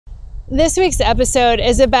This week's episode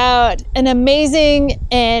is about an amazing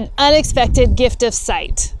and unexpected gift of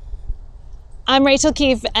sight. I'm Rachael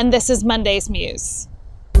Keefe, and this is Monday's Muse.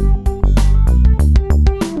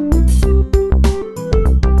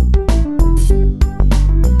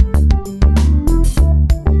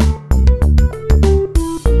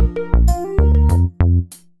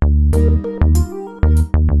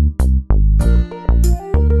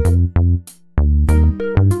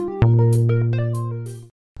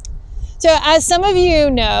 So as some of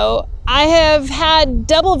you know, I have had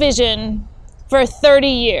double vision for 30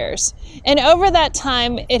 years. And over that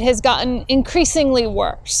time, it has gotten increasingly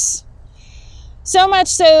worse. So much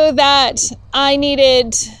so that I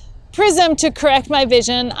needed prism to correct my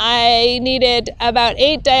vision. I needed about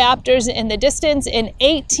 8 diopters in the distance and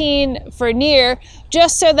 18 for near,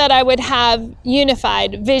 just so that I would have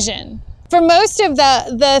unified vision. For most of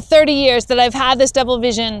the 30 years that I've had this double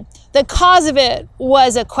vision, the cause of it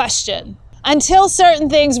was a question. Until certain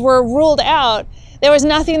things were ruled out, there was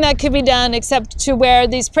nothing that could be done except to wear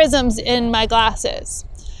these prisms in my glasses.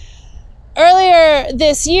 Earlier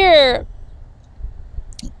this year,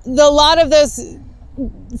 a lot of those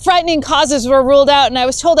frightening causes were ruled out, and I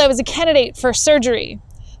was told I was a candidate for surgery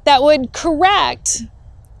that would correct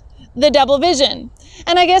the double vision.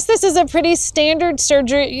 And I guess this is a pretty standard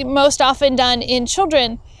surgery, most often done in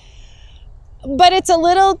children, but it's a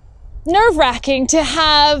little nerve-wracking to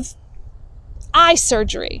have eye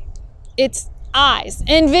surgery. It's eyes.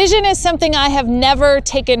 And vision is something I have never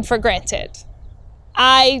taken for granted.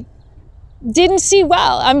 I didn't see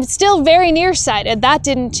well. I'm still very nearsighted. That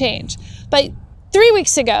didn't change. But 3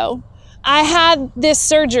 weeks ago, I had this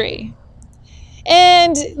surgery.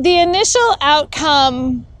 And the initial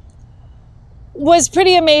outcome was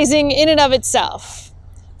pretty amazing in and of itself.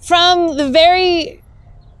 From the very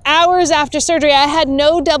hours after surgery, I had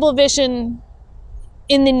no double vision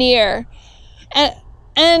in the near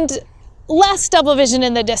and less double vision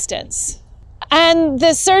in the distance. And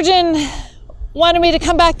the surgeon wanted me to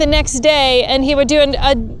come back the next day, and he would do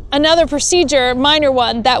another procedure, minor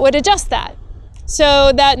one, that would adjust that,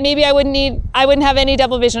 so that maybe I wouldn't have any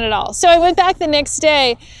double vision at all. So I went back the next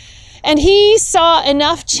day, and he saw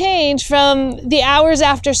enough change from the hours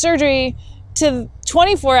after surgery to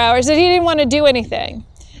 24 hours that he didn't want to do anything.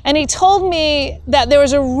 And he told me that there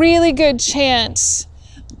was a really good chance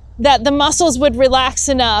that the muscles would relax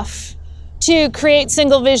enough to create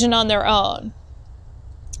single vision on their own.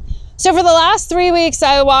 So for the last 3 weeks,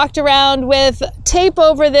 I walked around with tape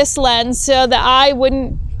over this lens so the eye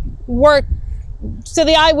wouldn't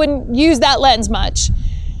use that lens much.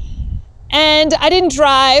 And I didn't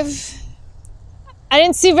drive. I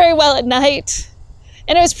didn't see very well at night.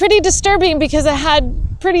 And it was pretty disturbing because I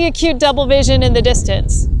had pretty acute double vision in the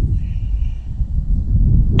distance.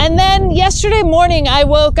 And then yesterday morning, I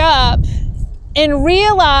woke up and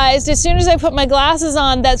realized as soon as I put my glasses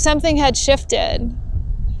on that something had shifted.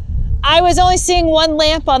 I was only seeing one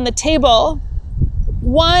lamp on the table,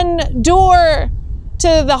 one door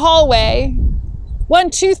to the hallway, one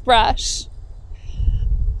toothbrush.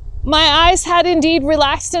 My eyes had indeed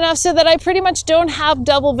relaxed enough so that I pretty much don't have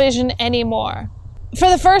double vision anymore. For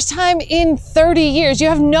the first time in 30 years, you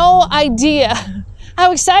have no idea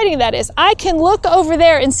how exciting that is. I can look over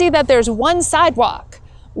there and see that there's one sidewalk,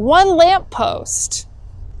 one lamppost.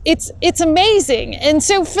 It's amazing. And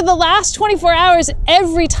so for the last 24 hours,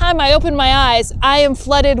 every time I open my eyes, I am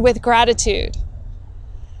flooded with gratitude.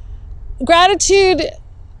 Gratitude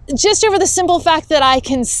just over the simple fact that I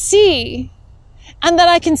can see, and that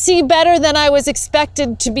I can see better than I was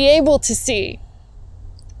expected to be able to see.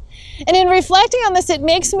 And in reflecting on this, it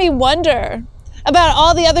makes me wonder about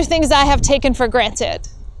all the other things I have taken for granted.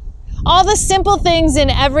 All the simple things in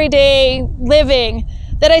everyday living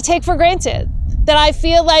that I take for granted, that I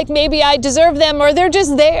feel like maybe I deserve them or they're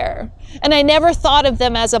just there, and I never thought of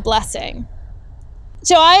them as a blessing.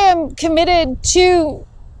 So I am committed to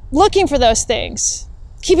looking for those things,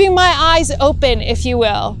 keeping my eyes open, if you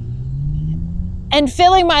will, and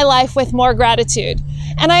filling my life with more gratitude.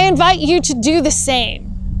 And I invite you to do the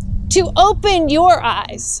same, to open your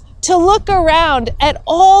eyes, to look around at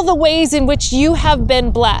all the ways in which you have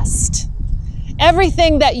been blessed,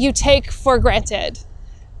 everything that you take for granted,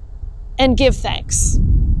 and give thanks.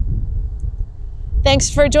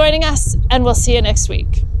 Thanks for joining us, and we'll see you next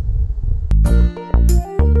week.